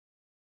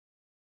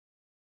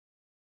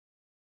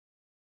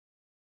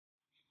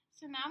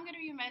So now I'm going to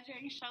be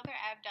measuring shoulder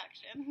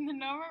abduction. The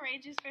normal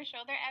ranges for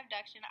shoulder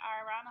abduction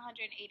are around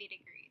 180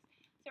 degrees.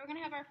 So we're going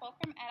to have our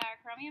fulcrum at our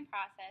acromion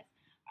process,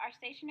 our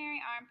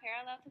stationary arm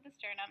parallel to the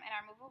sternum, and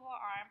our movable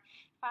arm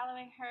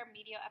following her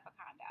medial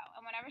epicondyle.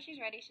 And whenever she's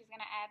ready, she's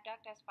going to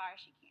abduct as far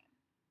as she can.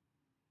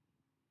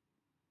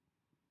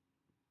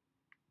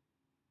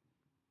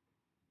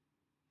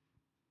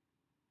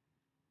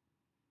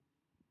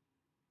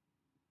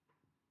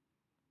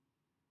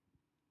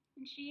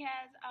 And she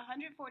has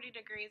 140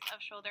 degrees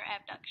of shoulder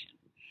abduction.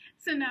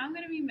 So now I'm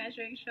going to be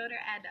measuring shoulder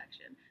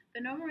adduction.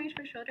 The normal range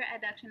for shoulder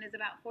adduction is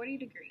about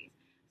 40 degrees.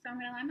 So I'm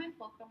going to line my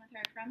fulcrum with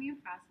her acromion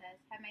process,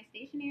 have my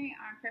stationary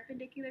arm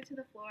perpendicular to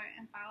the floor,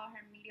 and follow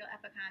her medial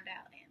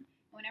epicondyle in.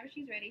 And whenever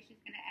she's ready, she's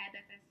going to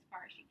adduct as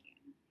far as she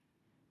can.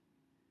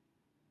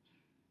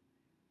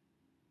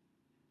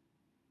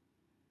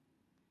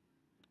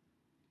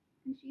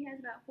 And she has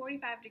about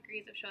 45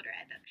 degrees of shoulder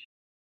adduction.